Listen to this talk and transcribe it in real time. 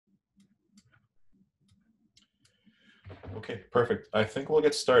Okay, perfect. I think we'll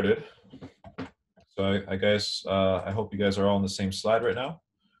get started. So I hope you guys are all on the same slide right now.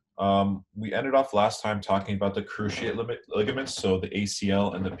 We ended off last time talking about the cruciate ligaments, so the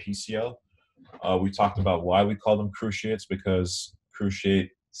ACL and the PCL. We talked about why we call them cruciates because cruciate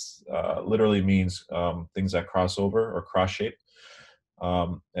literally means things that cross over or cross shape.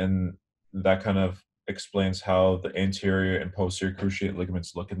 And that kind of explains how the anterior and posterior cruciate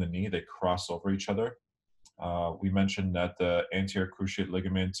ligaments look in the knee. They cross over each other. We mentioned that the anterior cruciate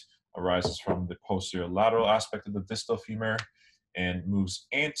ligament arises from the posterior lateral aspect of the distal femur and moves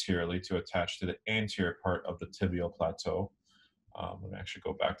anteriorly to attach to the anterior part of the tibial plateau. Let me actually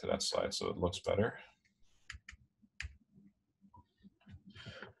go back to that slide so it looks better.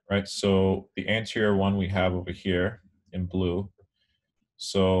 Right, so the anterior one we have over here in blue.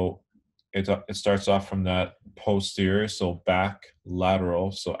 So it starts off from that posterior, so back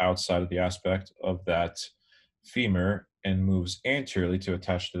lateral, so outside of the aspect of that femur, and moves anteriorly to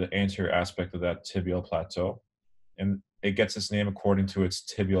attach to the anterior aspect of that tibial plateau. And it gets its name according to its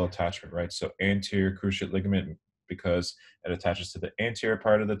tibial attachment, right? So anterior cruciate ligament because it attaches to the anterior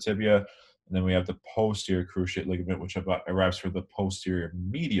part of the tibia. And then we have the posterior cruciate ligament, which arrives from the posterior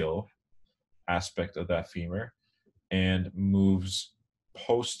medial aspect of that femur and moves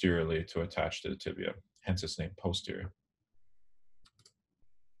posteriorly to attach to the tibia, hence its name, posterior.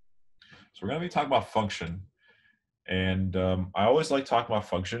 So we're going to be talking about function. And I always like talking about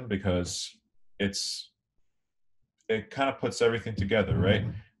function because it kind of puts everything together, right?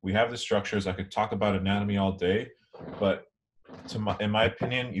 We have the structures. I could talk about anatomy all day, but in my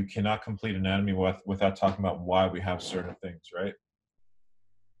opinion, you cannot complete anatomy without talking about why we have certain things, right?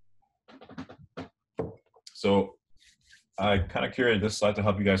 So I kind of curated this slide to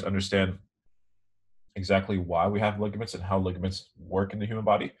help you guys understand exactly why we have ligaments and how ligaments work in the human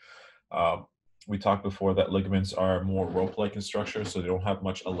body. We talked before that ligaments are more rope-like in structure, so they don't have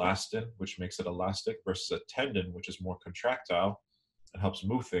much elastin, which makes it elastic, versus a tendon, which is more contractile and helps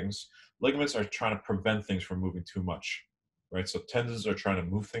move things. Ligaments are trying to prevent things from moving too much, right? So tendons are trying to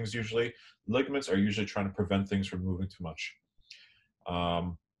move things usually. Ligaments are usually trying to prevent things from moving too much.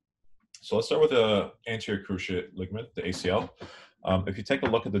 So let's start with the anterior cruciate ligament, the ACL. If you take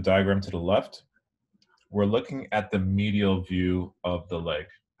a look at the diagram to the left, we're looking at the medial view of the leg.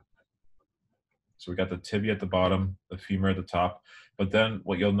 So we got the tibia at the bottom, the femur at the top. But then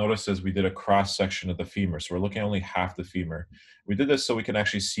what you'll notice is we did a cross section of the femur. So we're looking at only half the femur. We did this so we can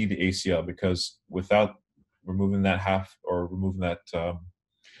actually see the ACL because without removing that half or removing that,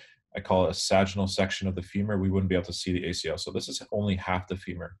 I call it a sagittal section of the femur, we wouldn't be able to see the ACL. So this is only half the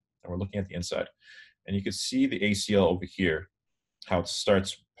femur. And we're looking at the inside. And you can see the ACL over here, how it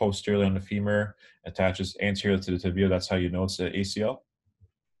starts posteriorly on the femur, attaches anteriorly to the tibia. That's how you know it's the ACL.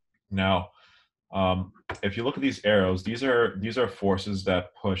 Now, if you look at these arrows, these are forces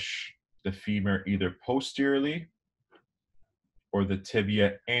that push the femur either posteriorly or the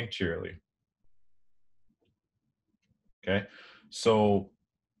tibia anteriorly. Okay, so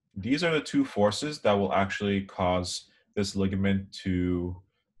these are the two forces that will actually cause this ligament to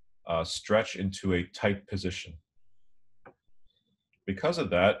stretch into a tight position. Because of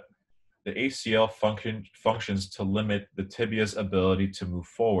that, the ACL functions to limit the tibia's ability to move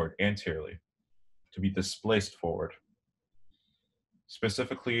forward anteriorly, to be displaced forward,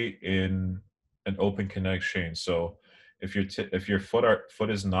 specifically in an open kinetic chain. So if your foot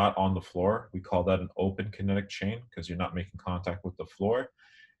is not on the floor, we call that an open kinetic chain because you're not making contact with the floor.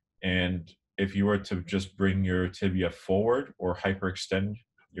 And if you were to just bring your tibia forward or hyperextend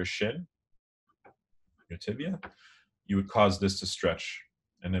your shin, your tibia, you would cause this to stretch.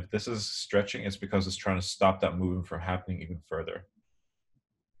 And if this is stretching, it's because it's trying to stop that movement from happening even further.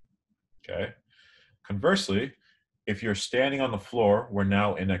 Okay. Conversely, if you're standing on the floor, we're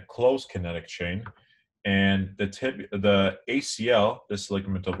now in a closed kinetic chain, and the ACL, this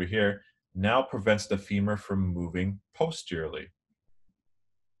ligament over here, now prevents the femur from moving posteriorly.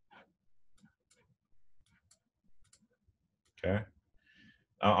 Okay.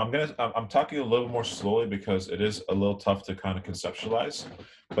 I'm talking a little more slowly because it is a little tough to kind of conceptualize.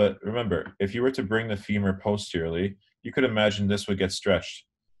 But remember, if you were to bring the femur posteriorly, you could imagine this would get stretched.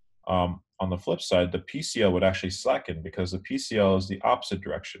 On the flip side, the PCL would actually slacken because the PCL is the opposite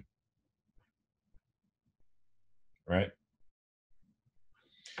direction, right?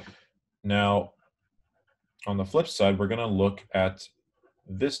 Now, on the flip side, we're going to look at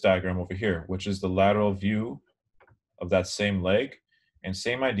this diagram over here, which is the lateral view of that same leg. And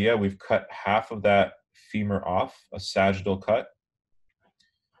same idea, we've cut half of that femur off, a sagittal cut.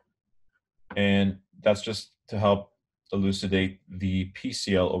 And that's just to help elucidate the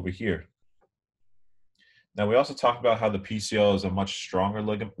PCL over here. Now, we also talked about how the PCL is a much stronger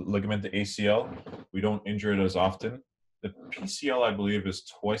ligament than ACL. We don't injure it as often. The PCL, I believe, is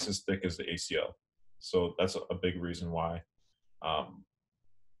twice as thick as the ACL. So that's a big reason why um,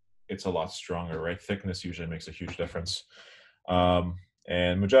 it's a lot stronger, right? Thickness usually makes a huge difference. And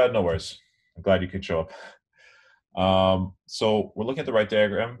Mujahid, no worries. I'm glad you could show up. So we're looking at the right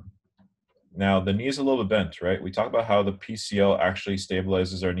diagram. Now, the knee is a little bit bent, right? We talked about how the PCL actually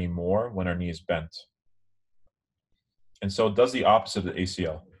stabilizes our knee more when our knee is bent. And so it does the opposite of the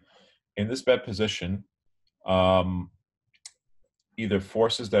ACL. In this bent position, either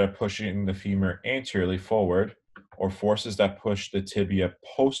forces that are pushing the femur anteriorly forward or forces that push the tibia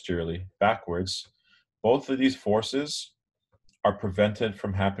posteriorly backwards, both of these forces are prevented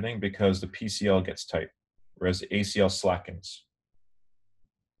from happening because the PCL gets tight, whereas the ACL slackens.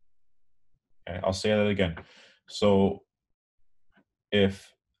 Okay, I'll say that again. So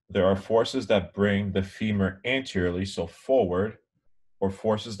if there are forces that bring the femur anteriorly, so forward, or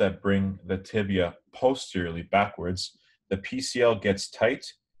forces that bring the tibia posteriorly backwards, the PCL gets tight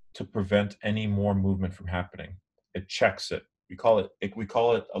to prevent any more movement from happening. It checks it. We call it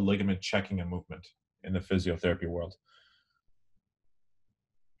a ligament checking a movement in the physiotherapy world.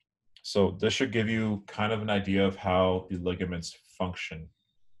 So this should give you kind of an idea of how the ligaments function.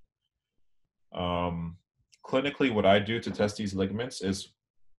 Clinically, what I do to test these ligaments is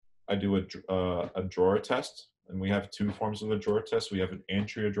I do a drawer test, and we have two forms of a drawer test. We have an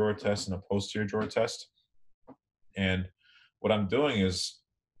anterior drawer test and a posterior drawer test. And what I'm doing is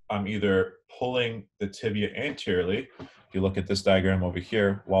I'm either pulling the tibia anteriorly, if you look at this diagram over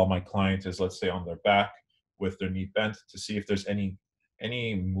here, while my client is, let's say, on their back with their knee bent, to see if there's any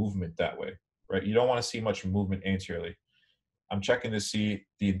movement that way, right? You don't want to see much movement anteriorly. I'm checking to see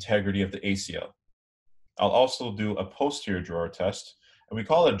the integrity of the ACL. I'll also do a posterior drawer test, and we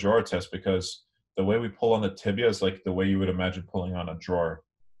call it a drawer test because the way we pull on the tibia is like the way you would imagine pulling on a drawer,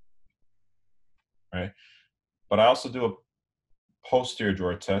 right? But I also do a posterior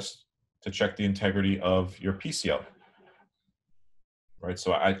drawer test to check the integrity of your PCL, right?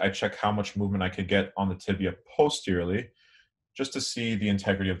 So I check how much movement I could get on the tibia posteriorly just to see the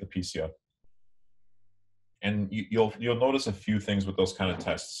integrity of the PCL. And you'll notice a few things with those kind of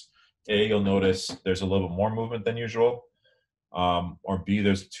tests. A, you'll notice there's a little bit more movement than usual, or B,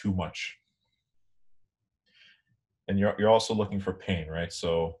 there's too much. And you're also looking for pain, right?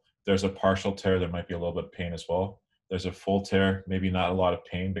 So there's a partial tear, there might be a little bit of pain as well. There's a full tear, maybe not a lot of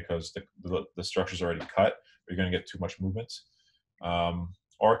pain because the structure's already cut, but you're going to get too much movement.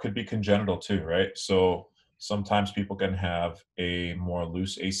 Or it could be congenital too, right? So sometimes people can have a more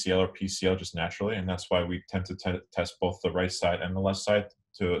loose ACL or PCL just naturally, and that's why we tend to test both the right side and the left side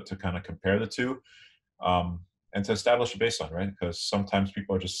to kind of compare the two, and to establish a baseline, right? Because sometimes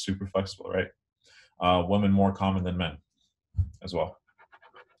people are just super flexible, right? Women more common than men as well.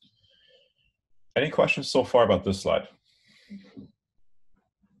 Any questions so far about this slide?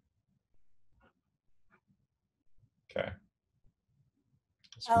 Okay.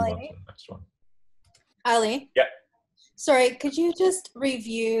 Let's move on to the next one. Ali? Yeah. Sorry, could you just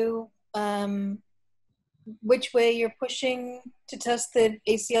review which way you're pushing to test the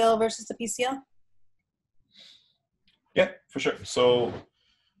ACL versus the PCL? Yeah, for sure. So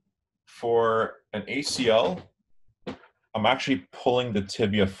for an ACL, I'm actually pulling the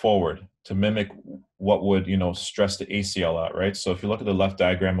tibia forward to mimic what would, stress the ACL out, right? So if you look at the left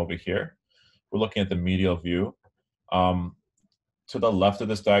diagram over here, we're looking at the medial view. To the left of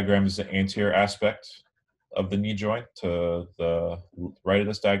this diagram is the anterior aspect of the knee joint. To the right of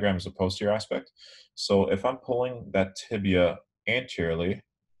this diagram is the posterior aspect. So if I'm pulling that tibia anteriorly,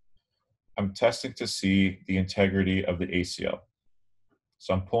 I'm testing to see the integrity of the ACL.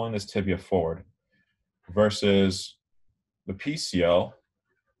 So I'm pulling this tibia forward versus the PCL,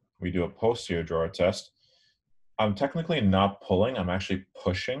 we do a posterior drawer test. I'm technically not pulling, I'm actually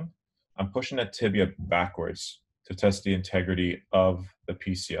pushing. I'm pushing that tibia backwards to test the integrity of the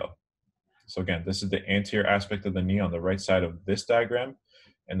PCL. So again, this is the anterior aspect of the knee on the right side of this diagram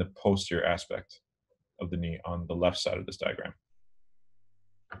and the posterior aspect of the knee on the left side of this diagram.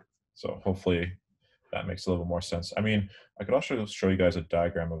 So hopefully that makes a little more sense. I mean, I could also show you guys a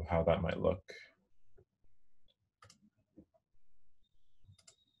diagram of how that might look.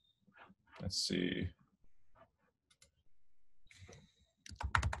 Let's see.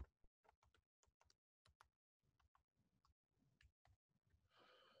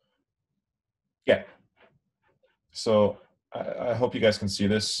 Yeah. So I hope you guys can see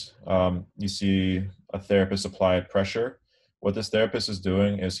this. You see a therapist apply pressure. What this therapist is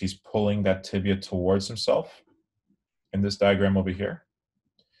doing is he's pulling that tibia towards himself in this diagram over here.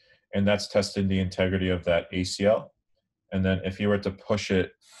 and that's testing the integrity of that ACL. And then if you were to push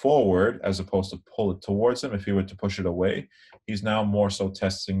it forward as opposed to pull it towards him, if you were to push it away, he's now more so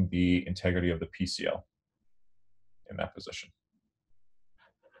testing the integrity of the PCL in that position.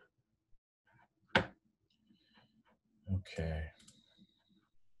 Okay.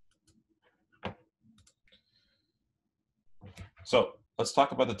 So let's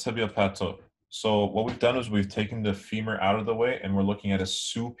talk about the tibial plateau. So what we've done is we've taken the femur out of the way and we're looking at a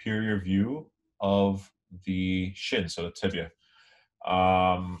superior view of the shin, so the tibia.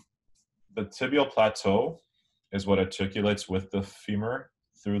 The tibial plateau is what articulates with the femur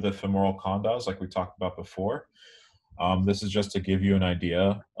through the femoral condyles, like we talked about before. This is just to give you an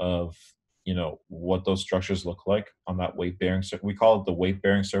idea of, you know, what those structures look like on that weight-bearing. We call it the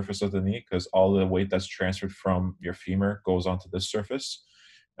weight-bearing surface of the knee because all the weight that's transferred from your femur goes onto this surface.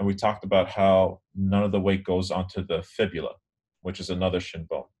 And we talked about how none of the weight goes onto the fibula, which is another shin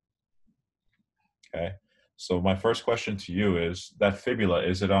bone. Okay. So my first question to you is, that fibula,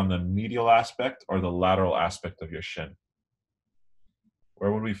 is it on the medial aspect or the lateral aspect of your shin?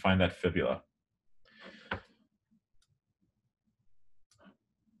 Where would we find that fibula?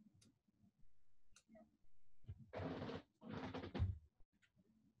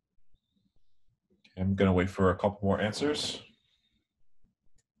 I'm going to wait for a couple more answers.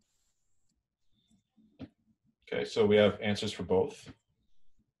 Okay, so we have answers for both.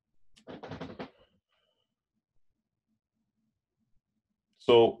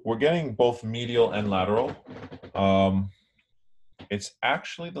 So we're getting both medial and lateral. It's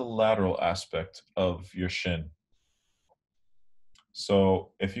actually the lateral aspect of your shin.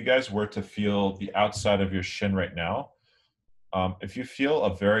 So if you guys were to feel the outside of your shin right now, if you feel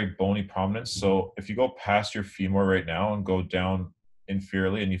a very bony prominence, so if you go past your femur right now and go down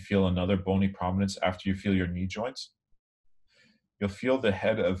inferiorly and you feel another bony prominence after you feel your knee joints, you'll feel the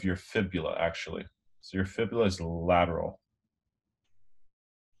head of your fibula actually. So your fibula is lateral.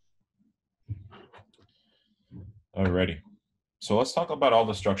 Alrighty. So let's talk about all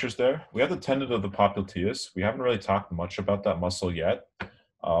the structures there. We have the tendon of the popliteus. We haven't really talked much about that muscle yet.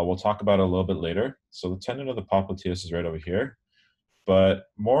 We'll talk about it a little bit later. So the tendon of the popliteus is right over here. But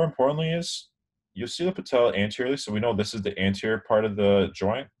more importantly is, you'll see the patella anteriorly. So we know this is the anterior part of the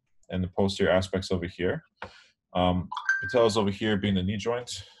joint and the posterior aspects over here. Patella is over here being the knee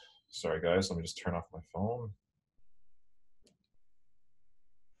joint. Sorry guys, let me just turn off my phone.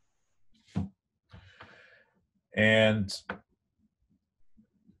 And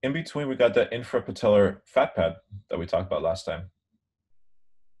in between, we got that infrapatellar fat pad that we talked about last time,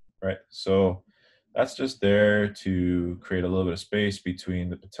 right? So that's just there to create a little bit of space between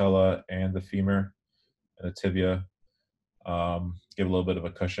the patella and the femur and the tibia, give a little bit of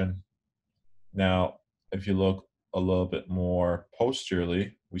a cushion. Now, if you look a little bit more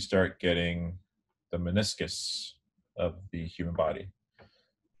posteriorly, we start getting the meniscus of the human body.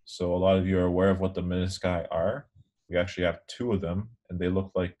 So a lot of you are aware of what the menisci are. We actually have two of them, and they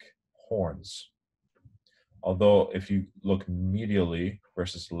look like horns. Although if you look medially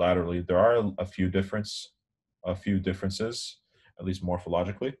versus laterally, there are a few differences, at least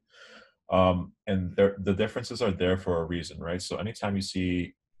morphologically. And the differences are there for a reason, right? So anytime you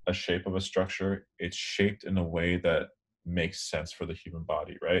see a shape of a structure, it's shaped in a way that makes sense for the human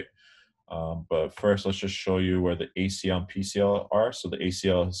body, right? But first, let's just show you where the ACL and PCL are. So the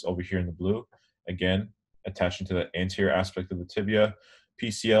ACL is over here in the blue, again, attaching to the anterior aspect of the tibia,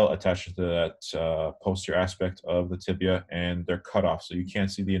 PCL attaching to that posterior aspect of the tibia, and they're cut off. So you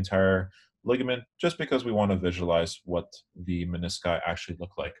can't see the entire ligament just because we want to visualize what the menisci actually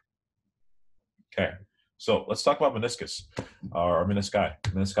look like. Okay, so let's talk about meniscus, or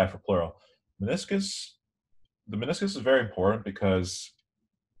menisci for plural. Meniscus, the meniscus is very important because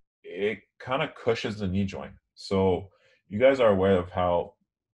it kind of cushions the knee joint. So you guys are aware of how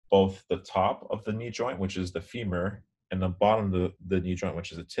both the top of the knee joint, which is the femur, and the bottom of the knee joint,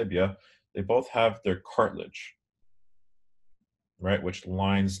 which is the tibia, they both have their cartilage, right, which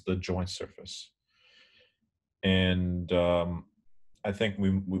lines the joint surface. And I think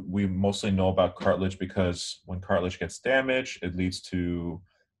we mostly know about cartilage because when cartilage gets damaged, it leads to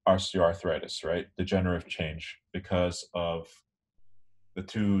osteoarthritis, right? Degenerative change because of the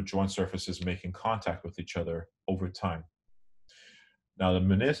two joint surfaces making contact with each other over time. Now, the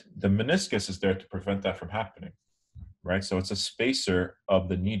meniscus is there to prevent that from happening, right? So it's a spacer of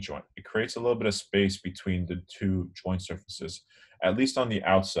the knee joint. It creates a little bit of space between the two joint surfaces, at least on the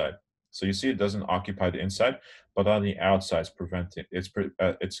outside. So you see it doesn't occupy the inside, but on the outside it's preventing,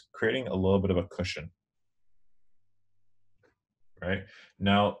 it's creating a little bit of a cushion, right?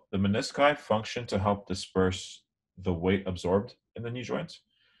 Now, the menisci function to help disperse the weight absorbed in the knee joints.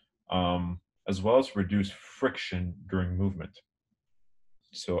 as well as reduce friction during movement.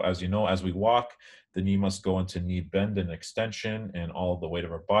 So as you know, as we walk, the knee must go into knee bend and extension, and all the weight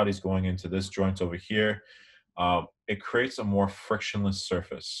of our body's going into this joint over here. It creates a more frictionless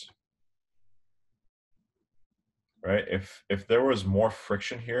surface, right? If there was more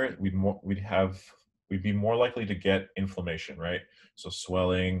friction here, we'd be more likely to get inflammation, right? So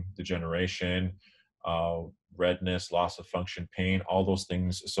swelling, degeneration, uh, redness, loss of function, pain, all those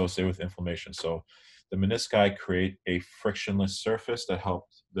things associated with inflammation. So the menisci create a frictionless surface that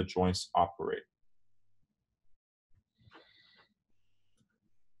helps the joints operate.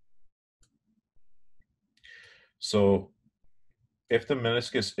 So if the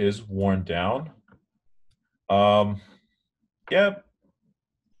meniscus is worn down, um, yeah,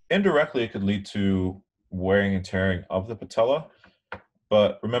 indirectly it could lead to wearing and tearing of the patella.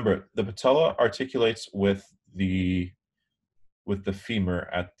 But remember, the patella articulates with the femur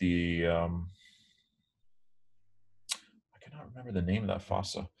at the I cannot remember the name of that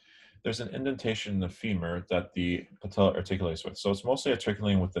fossa. There's an indentation in the femur that the patella articulates with. So it's mostly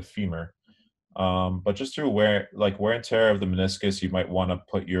articulating with the femur. But just through wear and tear of the meniscus, you might want to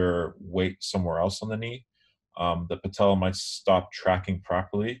put your weight somewhere else on the knee. The patella might stop tracking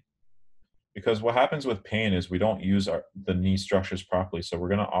properly, because what happens with pain is we don't use the knee structures properly. So we're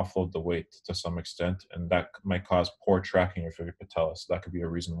going to offload the weight to some extent, and that might cause poor tracking of your patella. So that could be a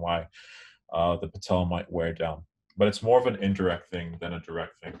reason why the patella might wear down. But it's more of an indirect thing than a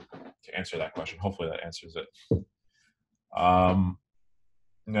direct thing, to answer that question. Hopefully that answers it. Now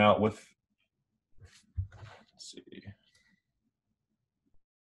let's see.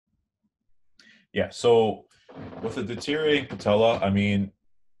 Yeah, so with a deteriorating patella, I mean,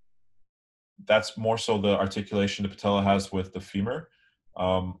 that's more so the articulation the patella has with the femur.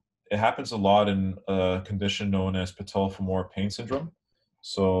 It happens a lot in a condition known as patellofemoral pain syndrome.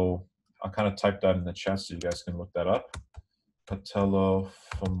 So I'll kind of type that in the chat so you guys can look that up.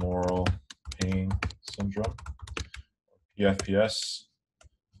 Patellofemoral pain syndrome, PFPS.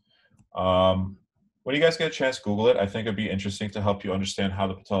 When you guys get a chance, Google it. I think it'd be interesting to help you understand how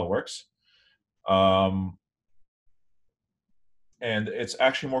the patella works. And it's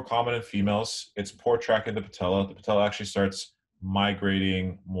actually more common in females. It's poor tracking the patella. The patella actually starts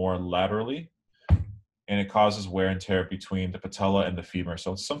migrating more laterally, and it causes wear and tear between the patella and the femur.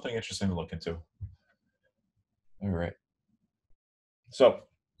 So it's something interesting to look into. All right. So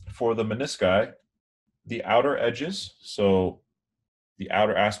for the menisci, the outer edges, so the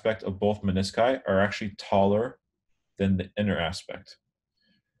outer aspect of both menisci, are actually taller than the inner aspect.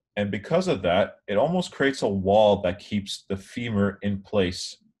 And because of that, it almost creates a wall that keeps the femur in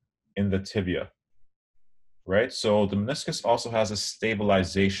place in the tibia, right? So the meniscus also has a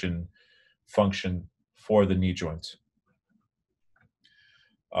stabilization function for the knee joint.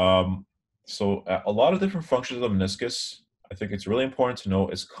 So a lot of different functions of the meniscus, I think it's really important to know,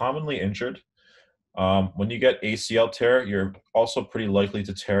 is commonly injured. When you get ACL tear, you're also pretty likely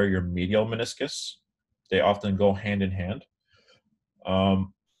to tear your medial meniscus. They often go hand in hand.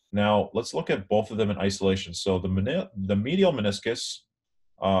 Now, let's look at both of them in isolation. So the medial meniscus,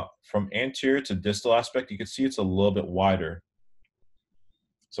 from anterior to distal aspect, you can see it's a little bit wider.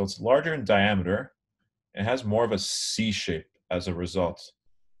 So it's larger in diameter. It has more of a C shape as a result.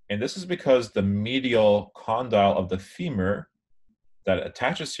 And this is because the medial condyle of the femur that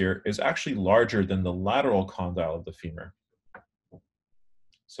attaches here is actually larger than the lateral condyle of the femur.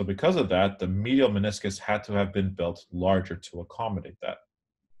 So because of that, the medial meniscus had to have been built larger to accommodate that.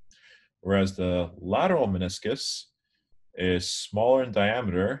 Whereas the lateral meniscus is smaller in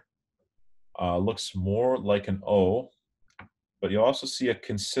diameter, looks more like an O, but you also see a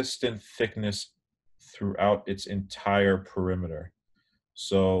consistent thickness throughout its entire perimeter.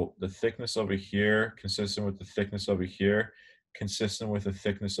 So the thickness over here, consistent with the thickness over here, consistent with the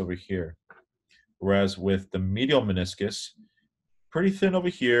thickness over here. Whereas with the medial meniscus, pretty thin over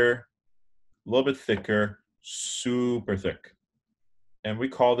here, a little bit thicker, super thick. And we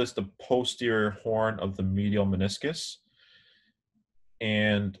call this the posterior horn of the medial meniscus.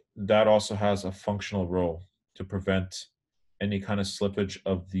 And that also has a functional role to prevent any kind of slippage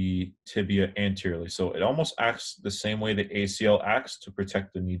of the tibia anteriorly. So it almost acts the same way the ACL acts to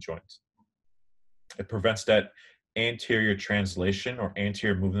protect the knee joint. It prevents that anterior translation or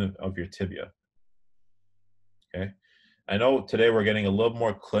anterior movement of your tibia. Okay. I know today we're getting a little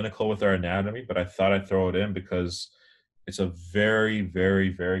more clinical with our anatomy, but I thought I'd throw it in because it's a very, very,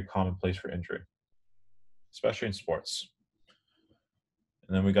 very common place for injury, especially in sports.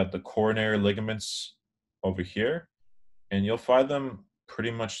 And then we got the coronary ligaments over here, and you'll find them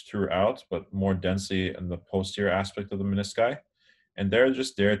pretty much throughout, but more densely in the posterior aspect of the menisci. And they're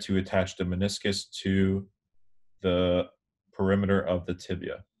just there to attach the meniscus to the perimeter of the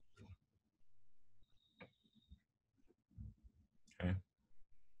tibia. Okay.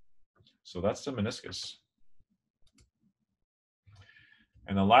 So that's the meniscus.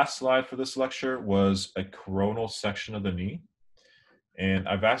 And the last slide for this lecture was a coronal section of the knee. And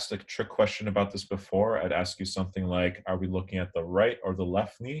I've asked a trick question about this before. I'd ask you something like, are we looking at the right or the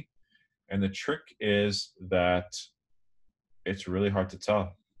left knee? And the trick is that it's really hard to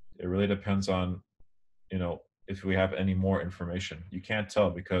tell. It really depends on, if we have any more information. You can't tell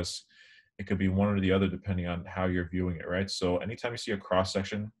because it could be one or the other depending on how you're viewing it, right? So anytime you see a cross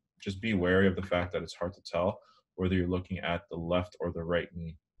section, just be wary of the fact that it's hard to tell whether you're looking at the left or the right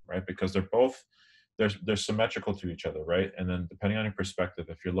knee, right? Because they're symmetrical to each other, right? And then depending on your perspective,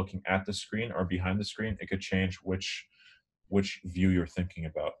 if you're looking at the screen or behind the screen, it could change which view you're thinking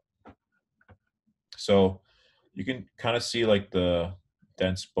about. So you can kind of see like the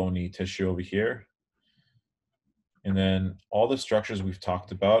dense bony tissue over here. And then all the structures we've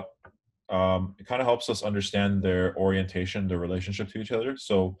talked about, it kind of helps us understand their orientation, their relationship to each other.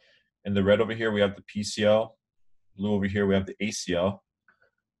 So in the red over here, we have the PCL. Blue over here, we have the ACL.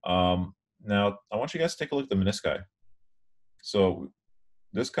 Now, I want you guys to take a look at the menisci. So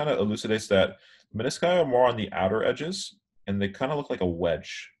this kind of elucidates that menisci are more on the outer edges, and they kind of look like a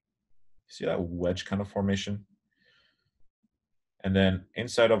wedge. See that wedge kind of formation? And then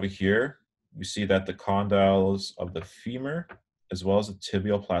inside over here, we see that the condyles of the femur, as well as the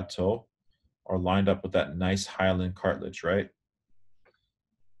tibial plateau, are lined up with that nice hyaline cartilage, right?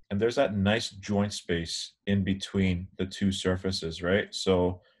 And there's that nice joint space in between the two surfaces, right?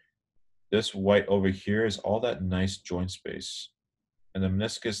 So this white over here is all that nice joint space. And the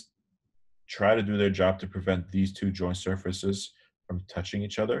meniscus try to do their job to prevent these two joint surfaces from touching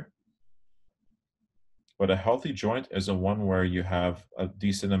each other. But a healthy joint is a one where you have a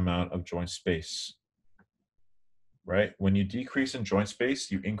decent amount of joint space, right? When you decrease in joint space,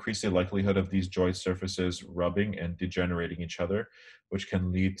 you increase the likelihood of these joint surfaces rubbing and degenerating each other, which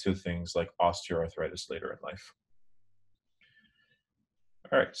can lead to things like osteoarthritis later in life.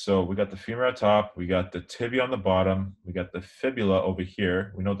 All right, so we got the femur at top, we got the tibia on the bottom, we got the fibula over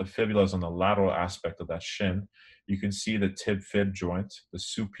here. We know the fibula is on the lateral aspect of that shin. You can see the tib-fib joint, the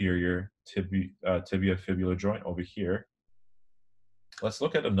superior tibia-fibular joint over here. Let's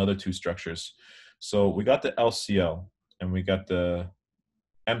look at another two structures. So we got the LCL and we got the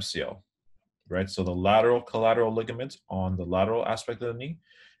MCL, right? So the lateral collateral ligament on the lateral aspect of the knee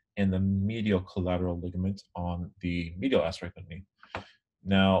and the medial collateral ligament on the medial aspect of the knee.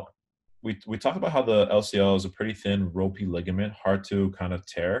 Now, we talked about how the LCL is a pretty thin, ropey ligament, hard to kind of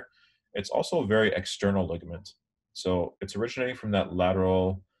tear. It's also a very external ligament. So it's originating from that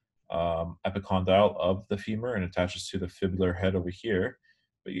lateral epicondyle of the femur and attaches to the fibular head over here.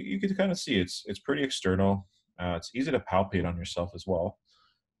 But you can kind of see it's pretty external. It's easy to palpate on yourself as well.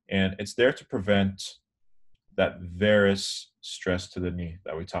 And it's there to prevent that varus stress to the knee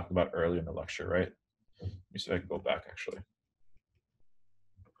that we talked about earlier in the lecture, right? Let me see if I can go back actually.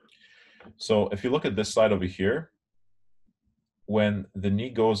 So if you look at this slide over here, when the knee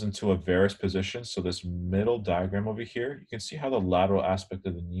goes into a varus position, so this middle diagram over here, you can see how the lateral aspect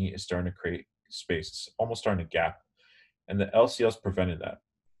of the knee is starting to create space. It's almost starting to gap. And the LCL is preventing that.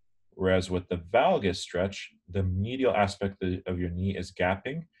 Whereas with the valgus stretch, the medial aspect of your knee is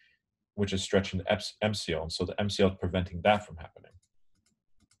gapping, which is stretching the MCL. And so the MCL is preventing that from happening.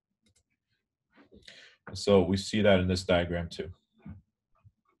 And so we see that in this diagram too.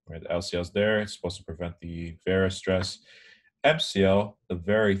 Right, the LCL is there, it's supposed to prevent the varus stress. MCL, the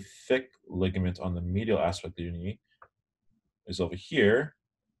very thick ligament on the medial aspect of your knee, is over here.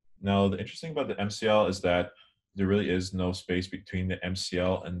 Now, the interesting about the MCL is that there really is no space between the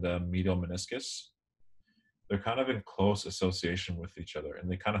MCL and the medial meniscus. They're kind of in close association with each other,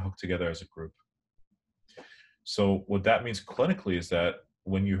 and they kind of hook together as a group. So what that means clinically is that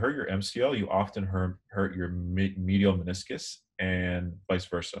when you hurt your MCL, you often hurt your medial meniscus and vice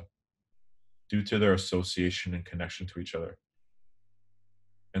versa, due to their association and connection to each other.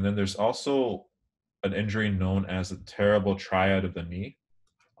 And then there's also an injury known as the terrible triad of the knee.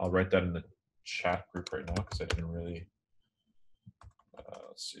 I'll write that in the chat group right now because I didn't really,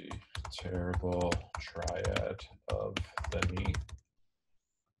 let's see, terrible triad of the knee.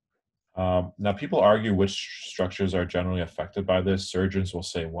 Now, people argue which structures are generally affected by this. Surgeons will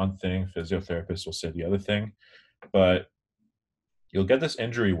say one thing, physiotherapists will say the other thing, but you'll get this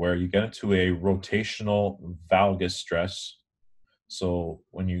injury where you get into a rotational valgus stress. So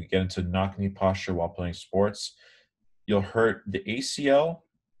when you get into knock-knee posture while playing sports, you'll hurt the ACL,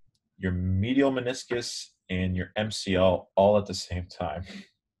 your medial meniscus, and your MCL all at the same time.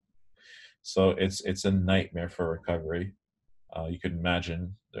 So it's a nightmare for recovery. You can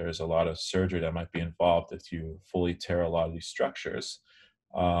imagine there's a lot of surgery that might be involved if you fully tear a lot of these structures.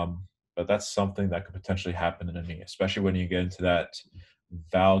 But that's something that could potentially happen in the knee, especially when you get into that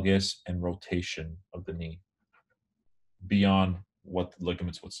valgus and rotation of the knee beyond what the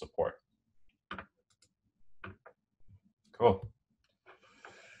ligaments would support. Cool.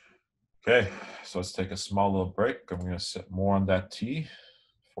 Okay, so let's take a small little break. I'm going to sit more on that tea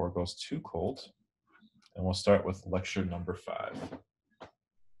before it goes too cold. And we'll start with lecture number 5.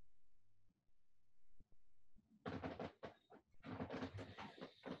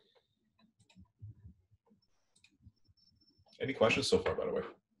 Any questions so far, by the way?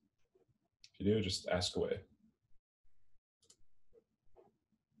 If you do, just ask away.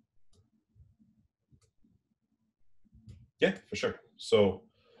 Yeah, for sure. So,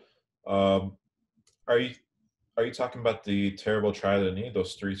 are you talking about the terrible triad of the knee,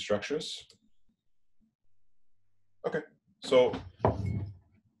 those 3 structures? Okay. So,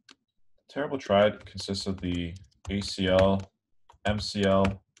 terrible triad consists of the ACL,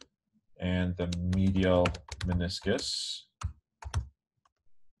 MCL, and the medial meniscus.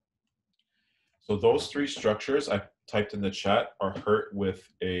 So those 3 structures I typed in the chat are hurt with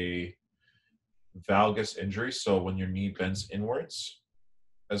a valgus injury. So when your knee bends inwards,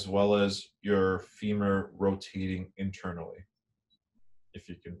 as well as your femur rotating internally, if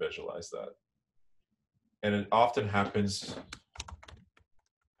you can visualize that. And it often happens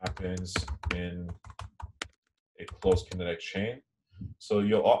in a close kinetic chain. So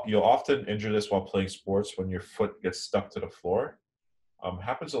you'll often injure this while playing sports when your foot gets stuck to the floor.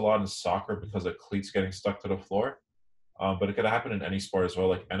 Happens a lot in soccer because of cleats getting stuck to the floor. But it could happen in any sport as well,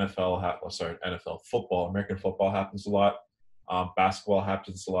 like football, American football happens a lot. Basketball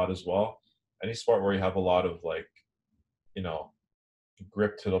happens a lot as well. Any sport where you have a lot of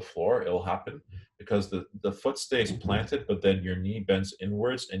grip to the floor, it'll happen because the foot stays planted, but then your knee bends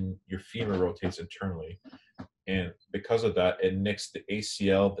inwards and your femur rotates internally. And because of that, it nicks the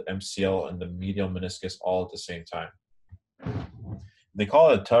ACL, the MCL, and the medial meniscus all at the same time. They call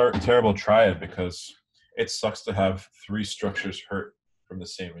it a terrible triad because it sucks to have 3 structures hurt from the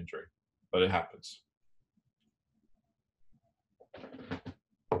same injury, but it happens.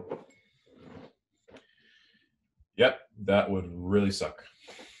 Yep, that would really suck.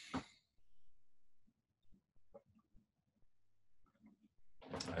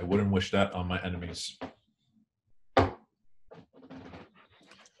 I wouldn't wish that on my enemies.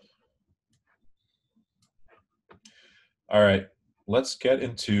 All right, let's get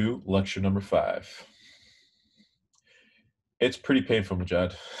into lecture number 5. It's pretty painful,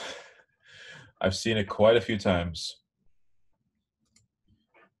 Majad. I've seen it quite a few times.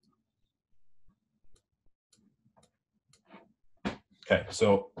 Okay,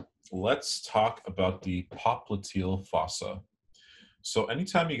 so let's talk about the popliteal fossa. So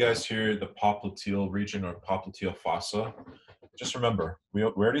anytime you guys hear the popliteal region or popliteal fossa, just remember, we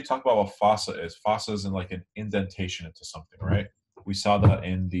already talked about what fossa is. Fossa is in like an indentation into something, right? We saw that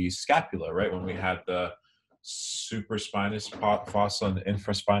in the scapula, right? When we had the supraspinous fossa and the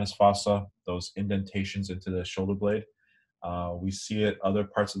infraspinous fossa, those indentations into the shoulder blade. We see it other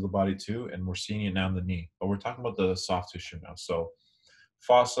parts of the body too, and we're seeing it now in the knee. But we're talking about the soft tissue now. So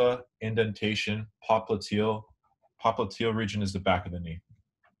fossa, indentation, popliteal. Popliteal region is the back of the knee.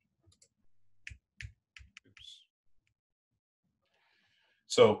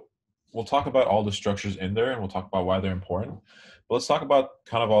 So we'll talk about all the structures in there, and we'll talk about why they're important. But let's talk about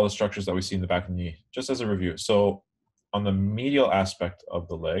kind of all the structures that we see in the back of the knee, just as a review. So on the medial aspect of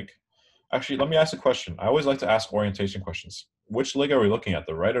the leg, actually, let me ask a question. I always like to ask orientation questions. Which leg are we looking at,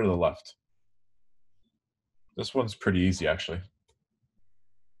 the right or the left? This one's pretty easy, actually.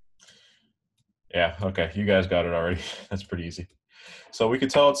 Yeah, okay, you guys got it already. That's pretty easy. So we could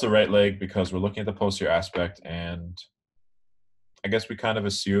tell it's the right leg because we're looking at the posterior aspect, and I guess we kind of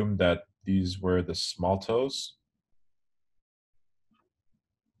assumed that these were the small toes.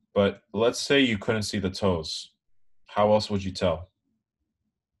 But let's say you couldn't see the toes. How else would you tell?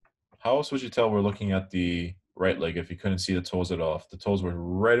 How else would you tell we're looking at the right leg if you couldn't see the toes at all? If the toes were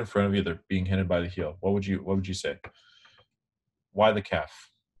right in front of you, they're being hindered by the heel. What would you say? Why the calf?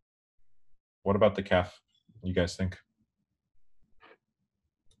 What about the calf? You guys think?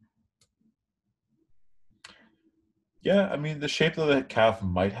 Yeah, I mean, the shape of the calf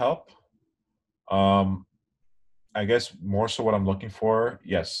might help. I guess more so what I'm looking for,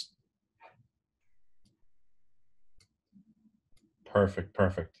 yes.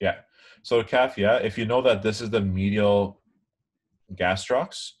 Perfect. Yeah. So the calf, yeah, if you know that this is the medial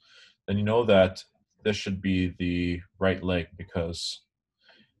gastrocs, then you know that this should be the right leg because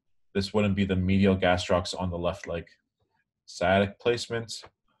this wouldn't be the medial gastrocs on the left leg. Sciatic placement.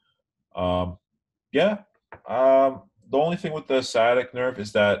 Yeah. The only thing with the sciatic nerve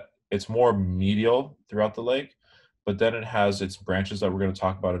is that it's more medial throughout the leg, but then it has its branches that we're going to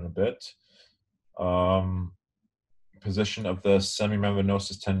talk about in a bit. Position of the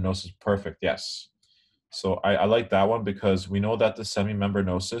semimembranosus tendinosus, perfect, yes. So I like that one because we know that the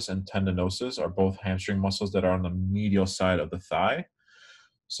semimembranosus and tendinosus are both hamstring muscles that are on the medial side of the thigh.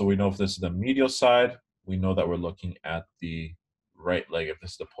 So we know if this is the medial side, we know that we're looking at the right leg if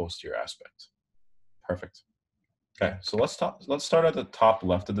this is the posterior aspect. Perfect. Okay, so let's start at the top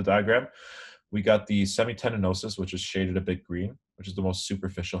left of the diagram. We got the semitendinosus, which is shaded a bit green, which is the most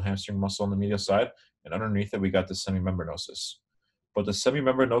superficial hamstring muscle on the medial side. And underneath it, we got the semimembranosus. But the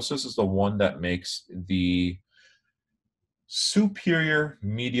semimembranosus is the one that makes the superior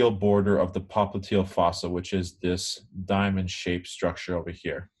medial border of the popliteal fossa, which is this diamond-shaped structure over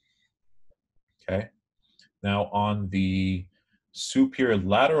here. Okay. Now on the superior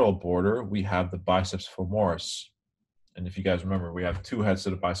lateral border, we have the biceps femoris. And if you guys remember, we have two heads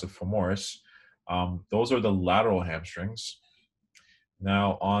to the biceps femoris. Those are the lateral hamstrings.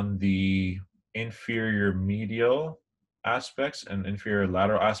 Now on the inferior medial aspects and inferior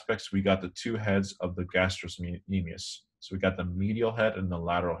lateral aspects, we got the two heads of the gastrocnemius. So we got the medial head and the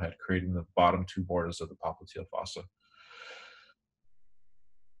lateral head, creating the bottom two borders of the popliteal fossa.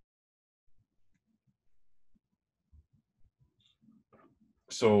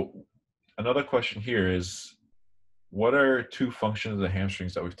 So another question here is, what are two functions of the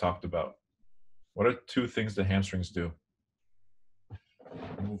hamstrings that we've talked about? What are two things the hamstrings do?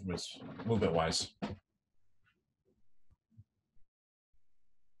 Movement-wise.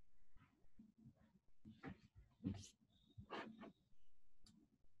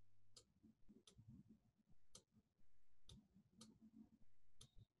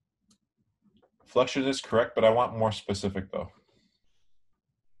 Flexion is correct, but I want more specific though.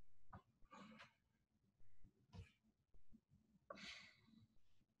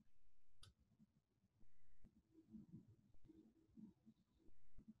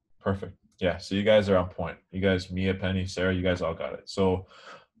 Perfect. Yeah, so you guys are on point. You guys, Mia, Penny, Sarah, you guys all got it. So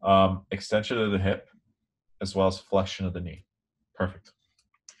extension of the hip as well as flexion of the knee. Perfect.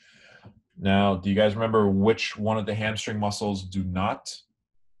 Now, do you guys remember which one of the hamstring muscles do not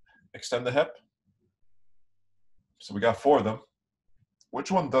extend the hip? So we got four of them.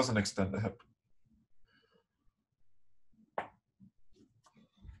 Which one doesn't extend the hip?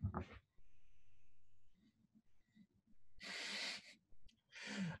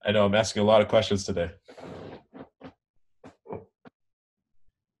 I know I'm asking a lot of questions today.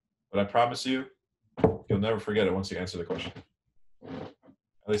 But I promise you, you'll never forget it once you answer the question.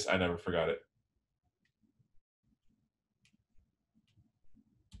 At least I never forgot it.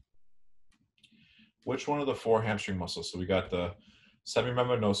 Which one of the four hamstring muscles? So we got the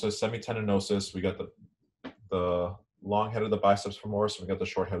semimembranosus, semitendinosus, we got the long head of the biceps femoris, and we got the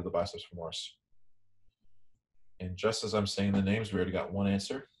short head of the biceps femoris. And just as I'm saying the names, we already got one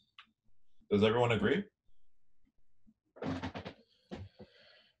answer. Does everyone agree?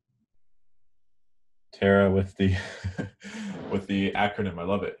 Tara with the with the acronym, I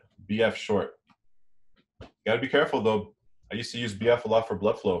love it. BF short. You gotta be careful though. I used to use BF a lot for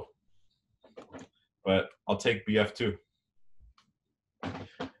blood flow, but I'll take BF too.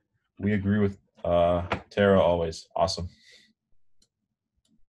 We agree with Tara always. Awesome.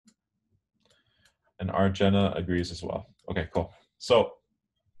 And Arjena agrees as well. Okay, cool. So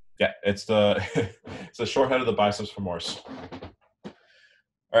yeah, it's the it's the short head of the biceps femoris.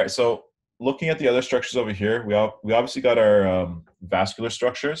 All right, so looking at the other structures over here, we obviously got our vascular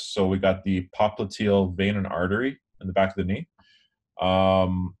structures. So we got the popliteal vein and artery in the back of the knee.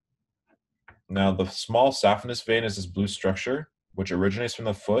 Now the small saphenous vein is this blue structure, which originates from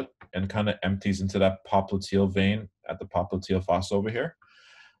the foot and kind of empties into that popliteal vein at the popliteal fossa over here.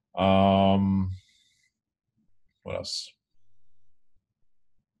 What else?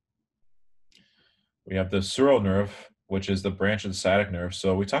 We have the sural nerve, which is the branch of the sciatic nerve.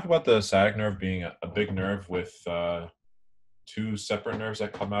 So we talk about the sciatic nerve being a big nerve with two separate nerves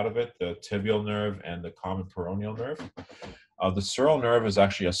that come out of it, the tibial nerve and the common peroneal nerve. The sural nerve is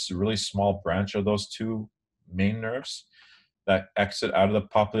actually a really small branch of those two main nerves that exit out of the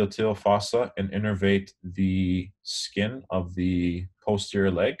popliteal fossa and innervate the skin of the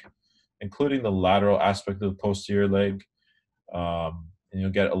posterior leg, including the lateral aspect of the posterior leg. And you'll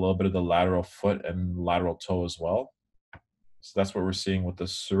get a little bit of the lateral foot and lateral toe as well. So that's what we're seeing with the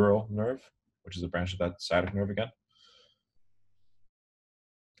sural nerve, which is a branch of that sciatic nerve again.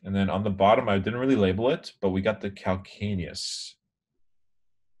 And then on the bottom, I didn't really label it, but we got the calcaneus.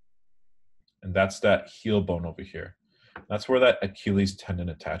 And that's that heel bone over here. That's where that Achilles tendon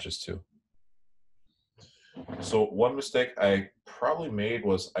attaches to. So one mistake I probably made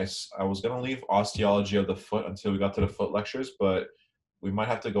was I was going to leave osteology of the foot until we got to the foot lectures, but we might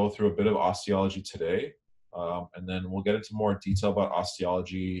have to go through a bit of osteology today. And then we'll get into more detail about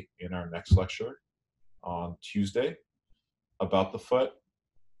osteology in our next lecture on Tuesday about the foot.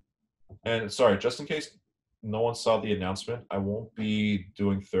 And sorry, just in case no one saw the announcement, I won't be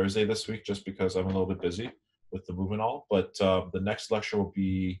doing Thursday this week just because I'm a little bit busy with the move and all. But the next lecture will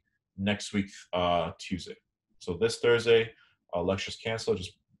be next week, Tuesday. So this Thursday, lecture's canceled,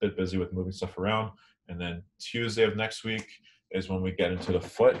 just a bit busy with moving stuff around. And then Tuesday of next week is when we get into the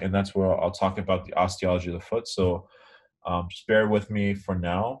foot, and that's where I'll talk about the osteology of the foot. So just bear with me for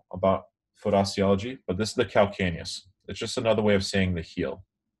now about foot osteology, but this is the calcaneus. It's just another way of saying the heel.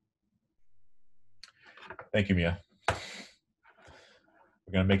 Thank you, Mia.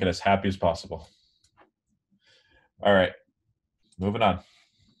 We're going to make it as happy as possible. All right, moving on.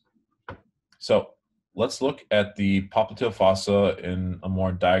 So let's look at the popliteal fossa in a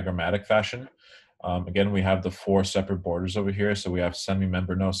more diagrammatic fashion. Again, we have the 4 separate borders over here. So we have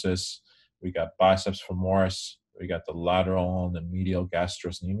semimembranosus, we got biceps femoris, we got the lateral and the medial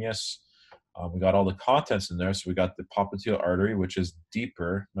gastrocnemius. We got all the contents in there. So we got the popliteal artery, which is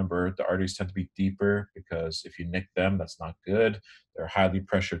deeper. Remember, the arteries tend to be deeper because if you nick them, that's not good. They're highly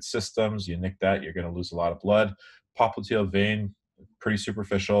pressured systems. You nick that, you're going to lose a lot of blood. Popliteal vein, pretty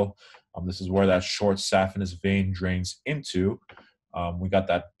superficial. This is where that short saphenous vein drains into. We got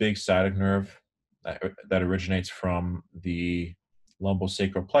that big sciatic nerve that originates from the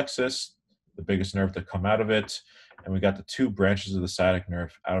lumbosacral plexus, the biggest nerve to come out of it. And we got the 2 branches of the sciatic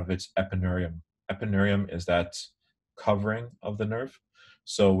nerve out of its epineurium. Epineurium is that covering of the nerve.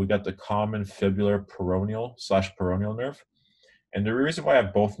 So we got the common fibular peroneal/peroneal nerve. And the reason why I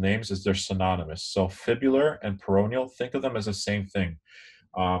have both names is they're synonymous. So fibular and peroneal, think of them as the same thing.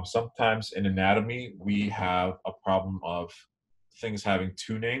 Sometimes in anatomy, we have a problem of things having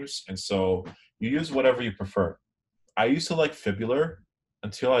 2 names. And so you use whatever you prefer. I used to like fibular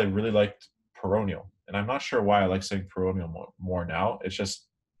until I really liked peroneal. And I'm not sure why I like saying peroneal more now. It's just,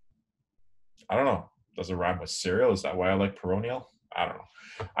 I don't know. Does it rhyme with cereal? Is that why I like peroneal? I don't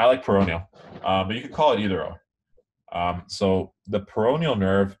know. I like peroneal, but you could call it either or. So the peroneal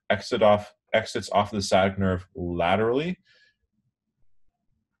nerve exits off the sciatic nerve laterally.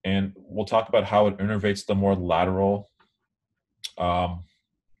 And we'll talk about how it innervates the more lateral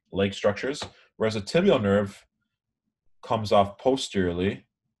leg structures, whereas a tibial nerve comes off posteriorly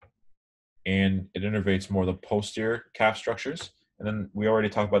and it innervates more the posterior calf structures. And then we already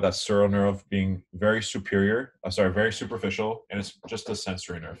talked about that sural nerve being very superficial, and it's just a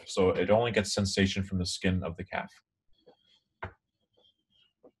sensory nerve. So it only gets sensation from the skin of the calf.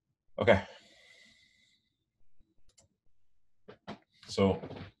 Okay. So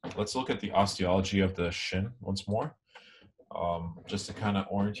let's look at the osteology of the shin once more, just to kind of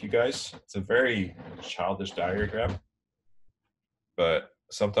orient you guys. It's a very childish diagram, but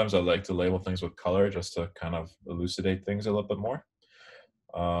sometimes I like to label things with color just to kind of elucidate things a little bit more.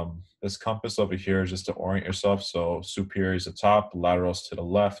 This compass over here is just to orient yourself. So superior is the top, laterals to the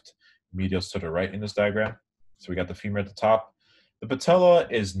left, medials to the right in this diagram. So we got the femur at the top. The patella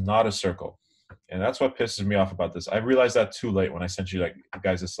is not a circle. And that's what pisses me off about this. I realized that too late when I sent you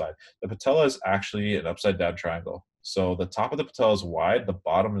guys this slide. The patella is actually an upside down triangle. So the top of the patella is wide, the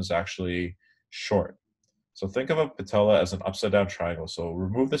bottom is actually short. So think of a patella as an upside down triangle. So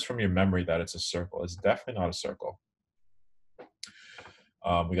remove this from your memory that it's a circle. It's definitely not a circle.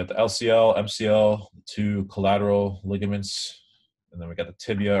 We got the LCL, MCL, the 2 collateral ligaments, and then we got the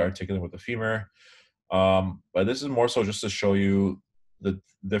tibia articulating with the femur. But this is more so just to show you the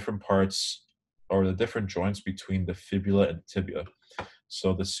different parts or the different joints between the fibula and tibia.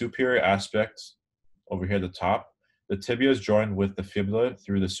 So the superior aspect over here at the top, the tibia is joined with the fibula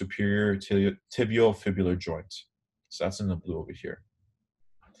through the superior tibiofibular joint. So that's in the blue over here.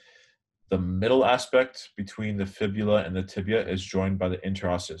 The middle aspect between the fibula and the tibia is joined by the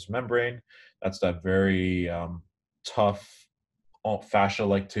interosseous membrane. That's that very tough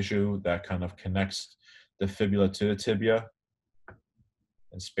fascia-like tissue that kind of connects the fibula to the tibia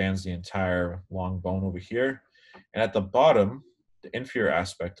and spans the entire long bone over here. And at the bottom, the inferior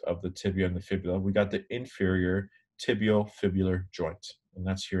aspect of the tibia and the fibula, we got the inferior tibiofibular joint, and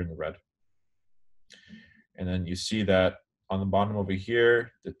that's here in the red. And then you see that on the bottom over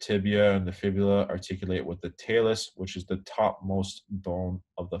here, the tibia and the fibula articulate with the talus, which is the topmost bone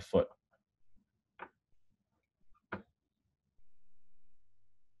of the foot.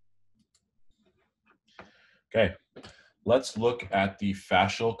 Okay, let's look at the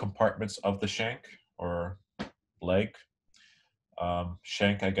fascial compartments of the shank or leg.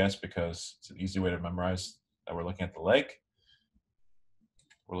 Shank, I guess, because it's an easy way to memorize that we're looking at the leg.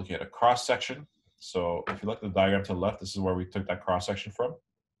 We're looking at a cross section. So if you look at the diagram to the left, this is where we took that cross section from.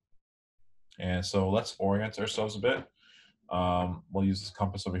 And so let's orient ourselves a bit. We'll use this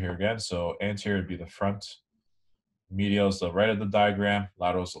compass over here again. So anterior would be the front, medial is the right of the diagram,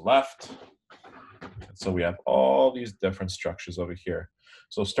 lateral is the left. And so we have all these different structures over here.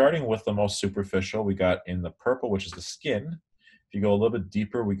 So starting with the most superficial, we got in the purple, which is the skin. If you go a little bit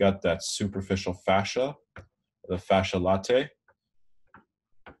deeper, we got that superficial fascia, the fascia latae.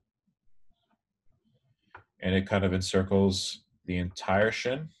 And it kind of encircles the entire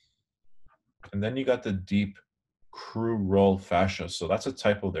shin. And then you got the deep crural fascia. So that's a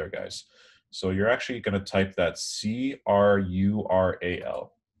typo there, guys. So you're actually going to type that C-R-U-R-A-L.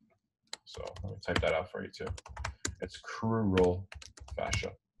 So let me type that out for you too. It's crural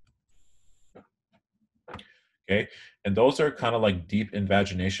fascia. Okay, and those are kind of like deep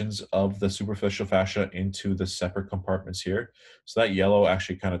invaginations of the superficial fascia into the separate compartments here. So that yellow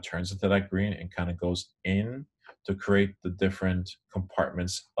actually kind of turns into that green and kind of goes in to create the different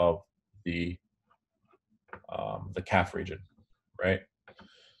compartments of the calf region, right?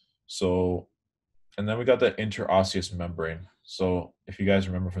 So, and then we got the interosseous membrane. So if you guys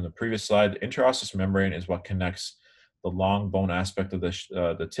remember from the previous slide, the interosseous membrane is what connects the long bone aspect of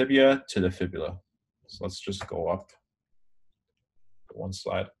the tibia to the fibula. So let's just go up one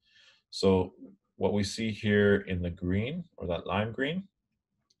slide. So what we see here in the green, or that lime green,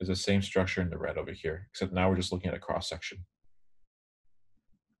 is the same structure in the red over here, except now we're just looking at a cross section.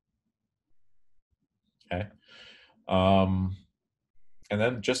 Okay. And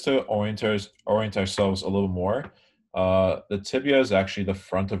then just to orient ourselves a little more, the tibia is actually the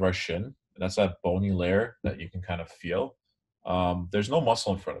front of our shin. And that's that bony layer that you can kind of feel. There's no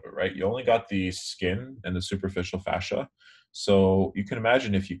muscle in front of it, right? You only got the skin and the superficial fascia. So you can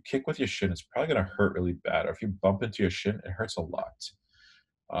imagine if you kick with your shin, it's probably going to hurt really bad. Or if you bump into your shin, it hurts a lot.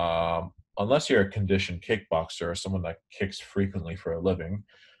 Unless you're a conditioned kickboxer or someone that kicks frequently for a living,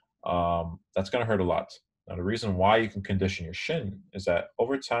 that's going to hurt a lot. Now, the reason why you can condition your shin is that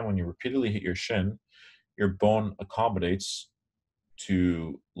over time, when you repeatedly hit your shin, your bone accommodates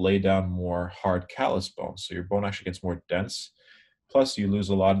to lay down more hard callus bone. So your bone actually gets more dense. Plus, you lose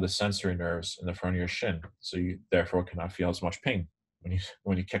a lot of the sensory nerves in the front of your shin. So you therefore cannot feel as much pain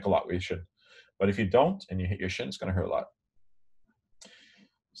when you kick a lot with your shin. But if you don't and you hit your shin, it's going to hurt a lot.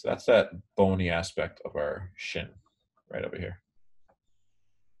 So that's that bony aspect of our shin right over here.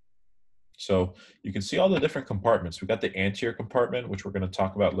 So you can see all the different compartments. We got the anterior compartment, which we're going to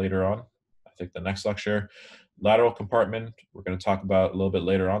talk about later on. I think the next lecture. Lateral compartment, we're going to talk about a little bit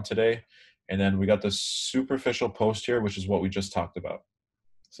later on today. And then we got the superficial posterior, which is what we just talked about.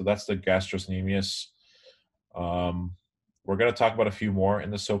 So that's the gastrocnemius. We're going to talk about a few more in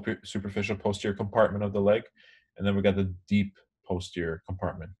the superficial posterior compartment of the leg. And then we got the deep posterior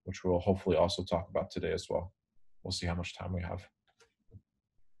compartment, which we'll hopefully also talk about today as well. We'll see how much time we have.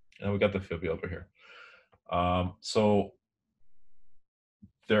 And we got the fibula over here. So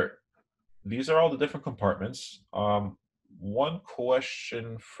these are all the different compartments. One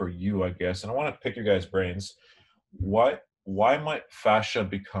question for you, I guess, and I want to pick your guys' brains. Why might fascia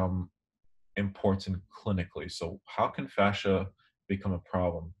become important clinically? So how can fascia become a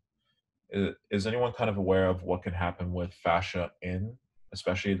problem? Is anyone kind of aware of what can happen with fascia in,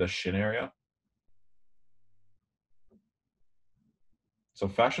 especially the shin area? So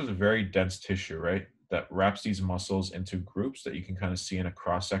fascia is a very dense tissue, right? That wraps these muscles into groups that you can kind of see in a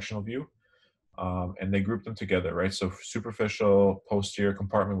cross-sectional view. And they group them together, right? So superficial, posterior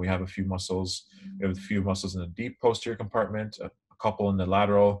compartment, we have a few muscles. We have a few muscles in the deep posterior compartment, a couple in the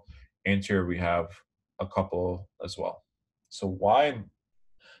lateral. Anterior, we have a couple as well. So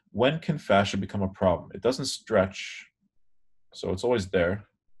when can fascia become a problem? It doesn't stretch, so it's always there.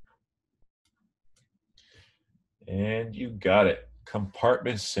 And you got it,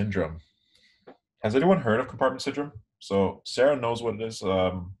 compartment syndrome. Has anyone heard of compartment syndrome? So Sarah knows what it is.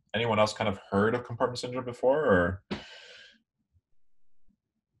 Anyone else kind of heard of compartment syndrome before, or?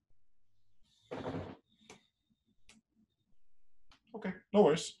 Okay, no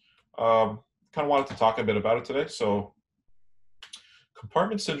worries. Kind of wanted to talk a bit about it today. So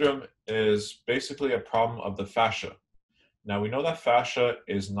compartment syndrome is basically a problem of the fascia. Now we know that fascia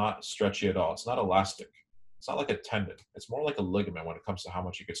is not stretchy at all. It's not elastic. It's not like a tendon. It's more like a ligament when it comes to how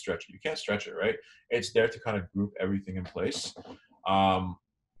much you can stretch it. You can't stretch it, right? It's there to kind of group everything in place.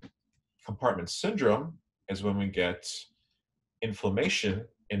 Compartment syndrome is when we get inflammation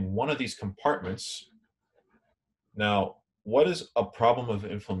in one of these compartments Now, what is a problem of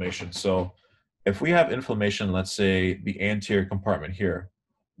inflammation? So if we have inflammation, let's say the anterior compartment here,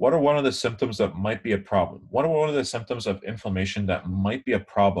 what are one of the symptoms that might be a problem? What are one of the symptoms of inflammation that might be a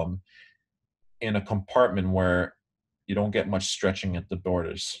problem in a compartment where you don't get much stretching at the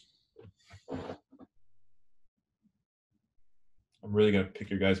borders? I'm really going to pick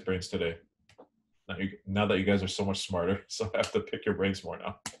your guys' brains today. Now that you guys are so much smarter, so I have to pick your brains more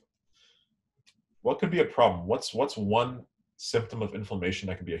now. What could be a problem? What's one symptom of inflammation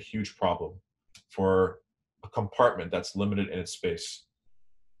that could be a huge problem for a compartment that's limited in its space?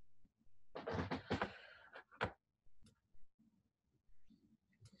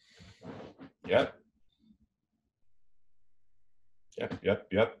 Yep,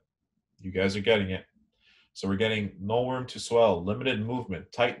 yep. You guys are getting it. So we're getting no room to swell, limited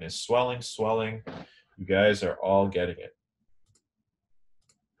movement, tightness, swelling. You guys are all getting it.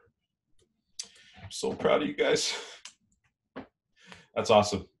 I'm so proud of you guys. That's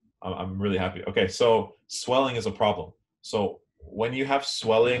awesome. I'm really happy. Okay, so swelling is a problem. So when you have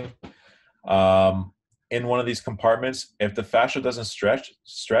swelling in one of these compartments, if the fascia doesn't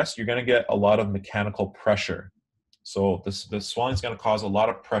stress, you're going to get a lot of mechanical pressure. So the swelling is going to cause a lot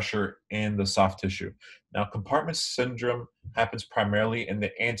of pressure in the soft tissue. Now, compartment syndrome happens primarily in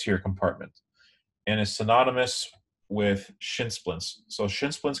the anterior compartment and is synonymous with shin splints. So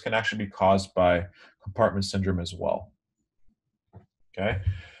shin splints can actually be caused by compartment syndrome as well. Okay.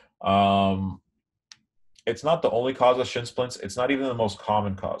 It's not the only cause of shin splints. It's not even the most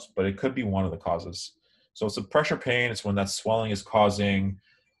common cause, but it could be one of the causes. So it's a pressure pain. It's when that swelling is causing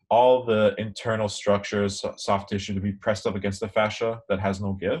all the internal structures, soft tissue, to be pressed up against the fascia that has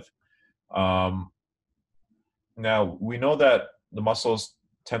no give. Now, we know that the muscles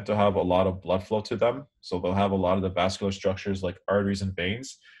tend to have a lot of blood flow to them. So they'll have a lot of the vascular structures like arteries and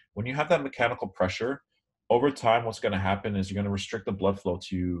veins. When you have that mechanical pressure, over time, what's going to happen is you're going to restrict the blood flow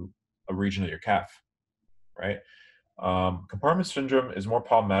to a region of your calf, right? Compartment syndrome is more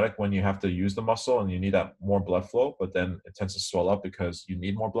problematic when you have to use the muscle and you need that more blood flow, but then it tends to swell up because you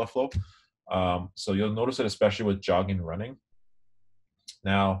need more blood flow. So you'll notice it especially with jogging and running.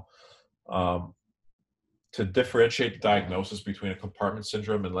 Now, to differentiate the diagnosis between a compartment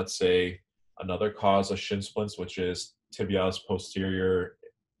syndrome and, let's say, another cause of shin splints, which is tibialis posterior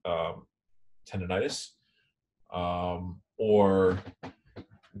tendonitis, or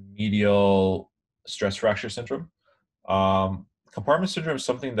medial stress fracture syndrome. Compartment syndrome is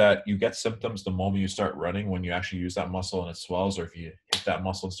something that you get symptoms the moment you start running, when you actually use that muscle and it swells, or if you hit that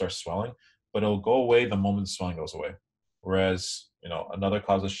muscle and starts swelling, but it'll go away the moment the swelling goes away. Whereas, another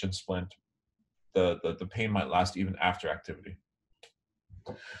cause of shin splint, the pain might last even after activity.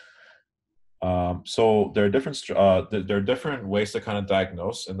 So there are different ways to kind of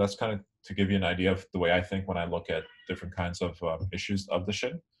diagnose, and that's kind of to give you an idea of the way I think when I look at different kinds of issues of the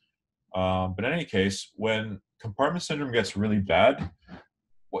shin. But in any case, when compartment syndrome gets really bad,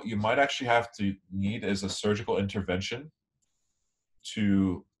 what you might actually have to need is a surgical intervention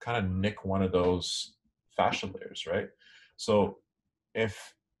to kind of nick one of those fascia layers, right? So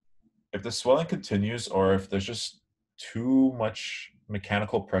if the swelling continues, or if there's just too much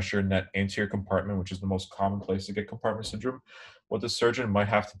mechanical pressure in that anterior compartment, which is the most common place to get compartment syndrome, what the surgeon might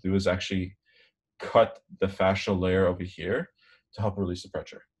have to do is actually cut the fascial layer over here to help release the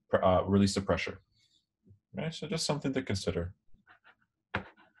pressure. Right? So just something to consider.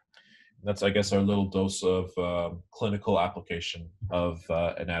 That's, I guess, our little dose of clinical application of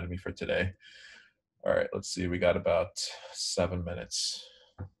anatomy for today. All right, let's see. We got about 7 minutes.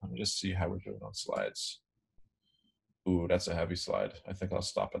 Let me just see how we're doing on slides. Ooh, that's a heavy slide. I think I'll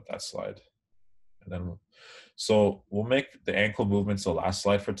stop at that slide. And then, so we'll make the ankle movements the last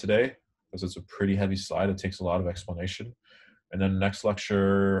slide for today, because it's a pretty heavy slide. It takes a lot of explanation. And then next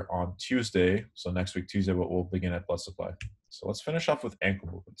lecture on Tuesday, so next week, Tuesday, we'll begin at blood supply. So let's finish off with ankle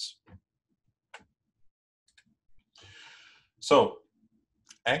movements. So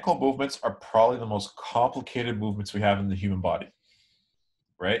ankle movements are probably the most complicated movements we have in the human body,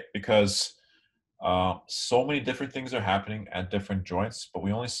 right? Because so many different things are happening at different joints, but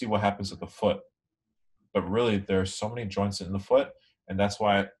we only see what happens at the foot. But really, there are so many joints in the foot, and that's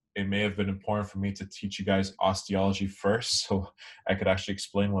why it may have been important for me to teach you guys osteology first, so I could actually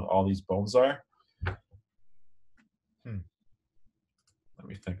explain what all these bones are. Let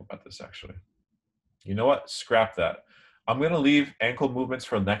me think about this, actually. You know what? Scrap that. I'm going to leave ankle movements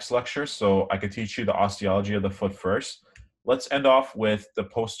for next lecture, so I could teach you the osteology of the foot first. Let's end off with the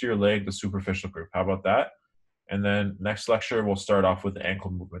posterior leg, the superficial group. How about that? And then next lecture, we'll start off with the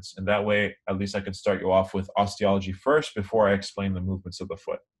ankle movements. And that way, at least I can start you off with osteology first before I explain the movements of the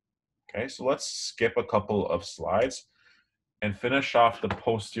foot. Okay, so let's skip a couple of slides and finish off the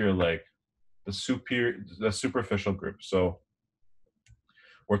posterior leg, the superficial group. So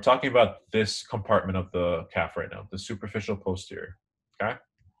we're talking about this compartment of the calf right now, the superficial posterior. Okay.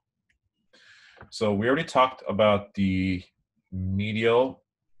 So we already talked about the medial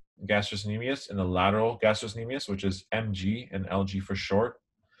gastrocnemius and the lateral gastrocnemius, which is MG and LG for short,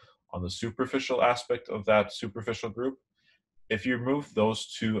 on the superficial aspect of that superficial group. If you remove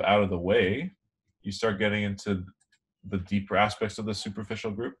those two out of the way, you start getting into the deeper aspects of the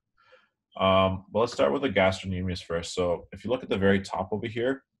superficial group. But let's start with the gastrocnemius first. So if you look at the very top over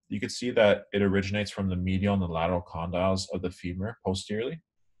here, you can see that it originates from the medial and the lateral condyles of the femur posteriorly.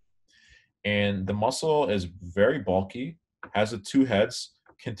 And the muscle is very bulky, has the two heads,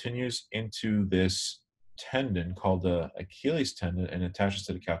 continues into this tendon called the Achilles tendon and attaches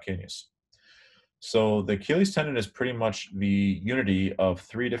to the calcaneus. So the Achilles tendon is pretty much the unity of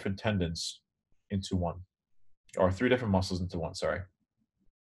three different tendons into one, or three different muscles into one, sorry.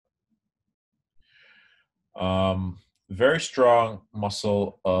 Very strong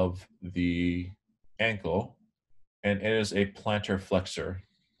muscle of the ankle, and it is a plantar flexor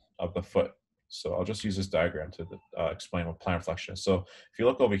of the foot. So I'll just use this diagram to explain what plantar flexion is. So if you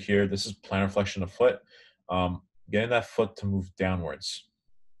look over here, this is plantar flexion of foot, getting that foot to move downwards,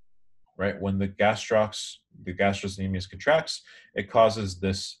 right? When the gastrocnemius contracts, it causes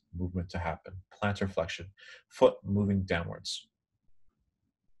this movement to happen, plantar flexion, foot moving downwards.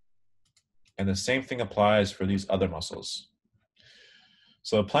 And the same thing applies for these other muscles.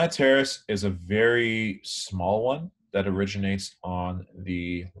 So plantaris is a very small one that originates on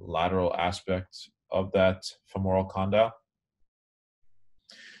the lateral aspect of that femoral condyle.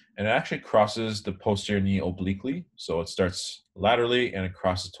 And it actually crosses the posterior knee obliquely. So it starts laterally and it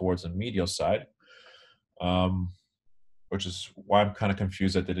crosses towards the medial side, which is why I'm kind of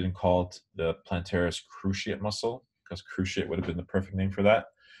confused that they didn't call it the plantaris cruciate muscle, because cruciate would have been the perfect name for that.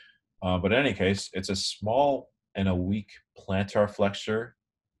 But in any case, it's a small and a weak plantar flexor,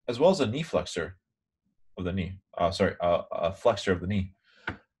 as well as a knee flexor of the knee. A flexor of the knee.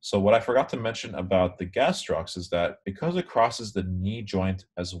 So what I forgot to mention about the gastrocs is that because it crosses the knee joint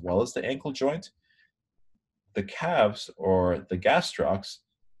as well as the ankle joint, the calves or the gastrocs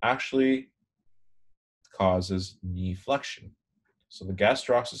actually causes knee flexion. So the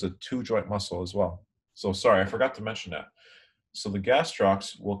gastrocs is a two joint muscle as well. So sorry, I forgot to mention that. So the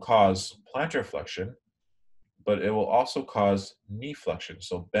gastrocs will cause plantar flexion, but it will also cause knee flexion,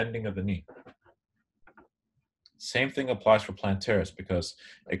 so bending of the knee. Same thing applies for plantaris because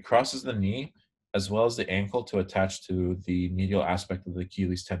it crosses the knee as well as the ankle to attach to the medial aspect of the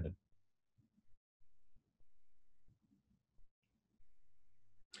Achilles tendon.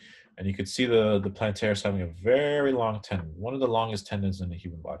 And you can see the plantaris having a very long tendon, one of the longest tendons in the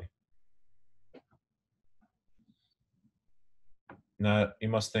human body. Now, you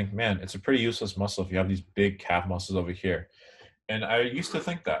must think, man, it's a pretty useless muscle if you have these big calf muscles over here. And I used to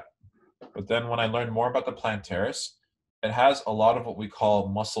think that. But then when I learned more about the plantaris, it has a lot of what we call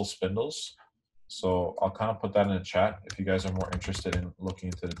muscle spindles. So I'll kind of put that in the chat if you guys are more interested in looking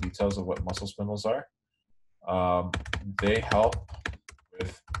into the details of what muscle spindles are. They help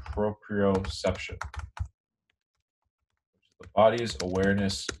with proprioception, which is the body's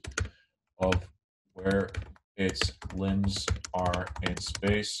awareness of where its limbs are in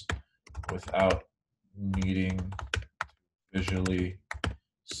space without needing to visually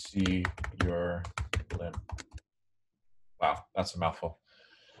see your limb. Wow, that's a mouthful.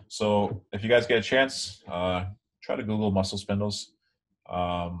 So if you guys get a chance, try to Google muscle spindles.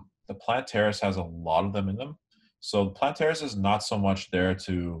 The plantaris has a lot of them in them. So the plantaris is not so much there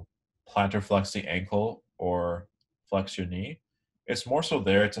to plantar flex the ankle or flex your knee. It's more so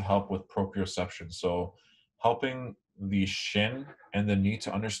there to help with proprioception. So helping the shin and the knee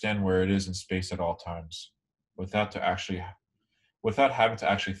to understand where it is in space at all times without having to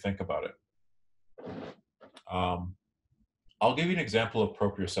actually think about it. I'll give you an example of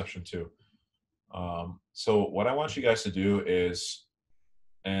proprioception too. So what I want you guys to do is,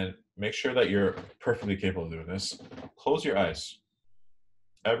 and make sure that you're perfectly capable of doing this, close your eyes.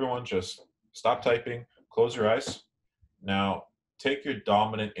 Everyone just stop typing, close your eyes. Now take your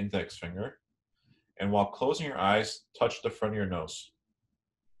dominant index finger, and while closing your eyes, touch the front of your nose.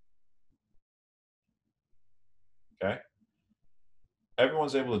 Okay?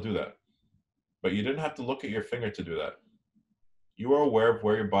 Everyone's able to do that, but you didn't have to look at your finger to do that. You are aware of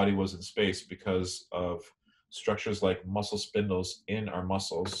where your body was in space because of structures like muscle spindles in our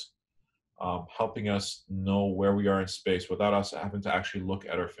muscles, helping us know where we are in space without us having to actually look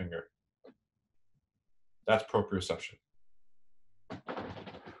at our finger. That's proprioception.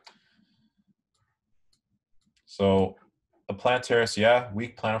 So a plantaris, yeah,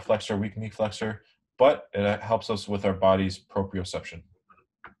 weak plantar flexor, weak knee flexor, but it helps us with our body's proprioception.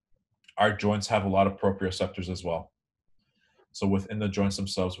 Our joints have a lot of proprioceptors as well. So within the joints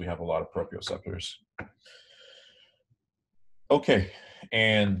themselves, we have a lot of proprioceptors. Okay,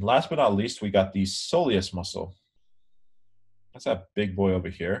 and last but not least, we got the soleus muscle. That's that big boy over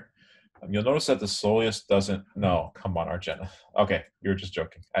here. You'll notice that the soleus doesn't, no, come on, Argenta. Okay, you were just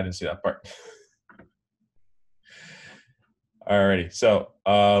joking. I didn't see that part. Alrighty, so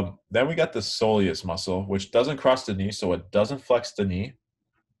then we got the soleus muscle, which doesn't cross the knee, so it doesn't flex the knee.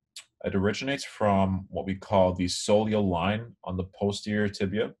 It originates from what we call the soleal line on the posterior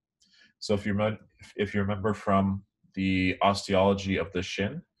tibia. So if you remember from the osteology of the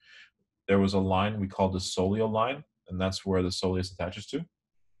shin, there was a line we called the soleal line, and that's where the soleus attaches to.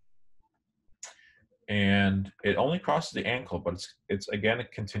 And it only crosses the ankle, but it's again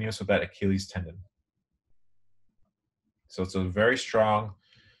continuous with that Achilles tendon. So it's a very strong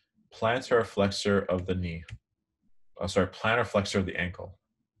plantar flexor of the knee. Plantar flexor of the ankle.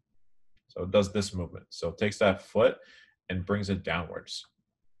 So it does this movement. So it takes that foot and brings it downwards.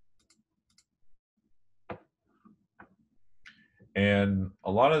 And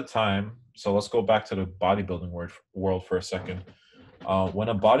a lot of the time, so let's go back to the bodybuilding world for a second. When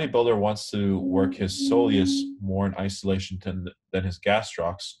a bodybuilder wants to work his soleus more in isolation than his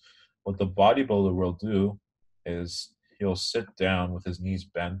gastrocs, what the bodybuilder will do is he'll sit down with his knees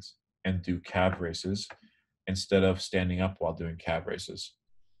bent and do calf raises instead of standing up while doing calf raises.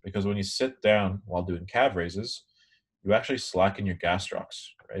 Because when you sit down while doing calf raises, you actually slacken your gastrocs,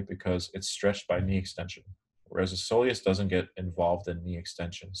 right? Because it's stretched by knee extension, whereas the soleus doesn't get involved in knee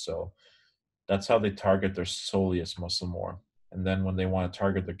extension. So that's how they target their soleus muscle more. And then when they want to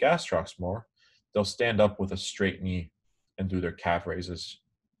target their gastrocs more, they'll stand up with a straight knee and do their calf raises.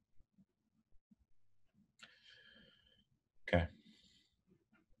 Okay.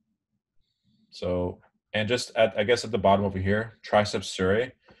 So, and just I guess at the bottom over here, triceps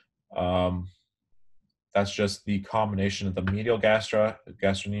surae. That's just the combination of the medial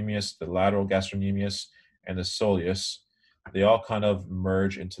gastrocnemius, the lateral gastrocnemius, and the soleus. They all kind of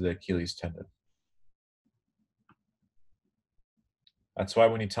merge into the Achilles tendon. That's why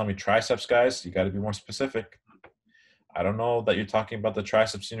when you tell me triceps, guys, you got to be more specific. I don't know that you're talking about the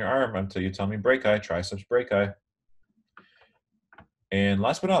triceps in your arm until you tell me brachii, triceps brachii. And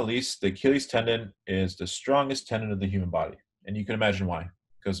last but not least, the Achilles tendon is the strongest tendon of the human body. And you can imagine why.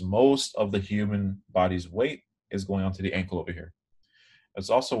 Because most of the human body's weight is going onto the ankle over here. It's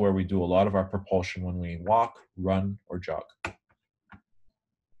also where we do a lot of our propulsion when we walk, run, or jog.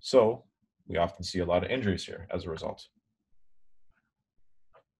 So we often see a lot of injuries here as a result.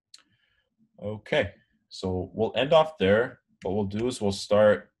 Okay, so we'll end off there. What we'll do is we'll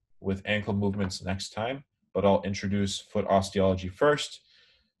start with ankle movements next time, but I'll introduce foot osteology first.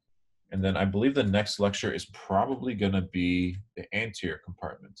 And then I believe the next lecture is probably going to be the anterior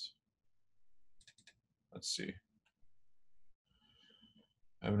compartment. Let's see.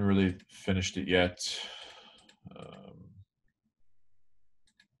 I haven't really finished it yet.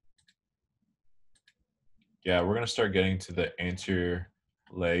 Yeah, we're going to start getting to the anterior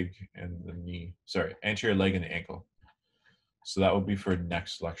leg and the knee. Sorry, anterior leg and the ankle. So that will be for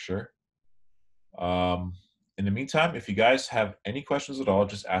next lecture. In the meantime, if you guys have any questions at all,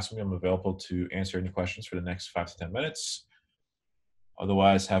 just ask me. I'm available to answer any questions for the next 5 to 10 minutes.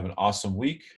 Otherwise, have an awesome week.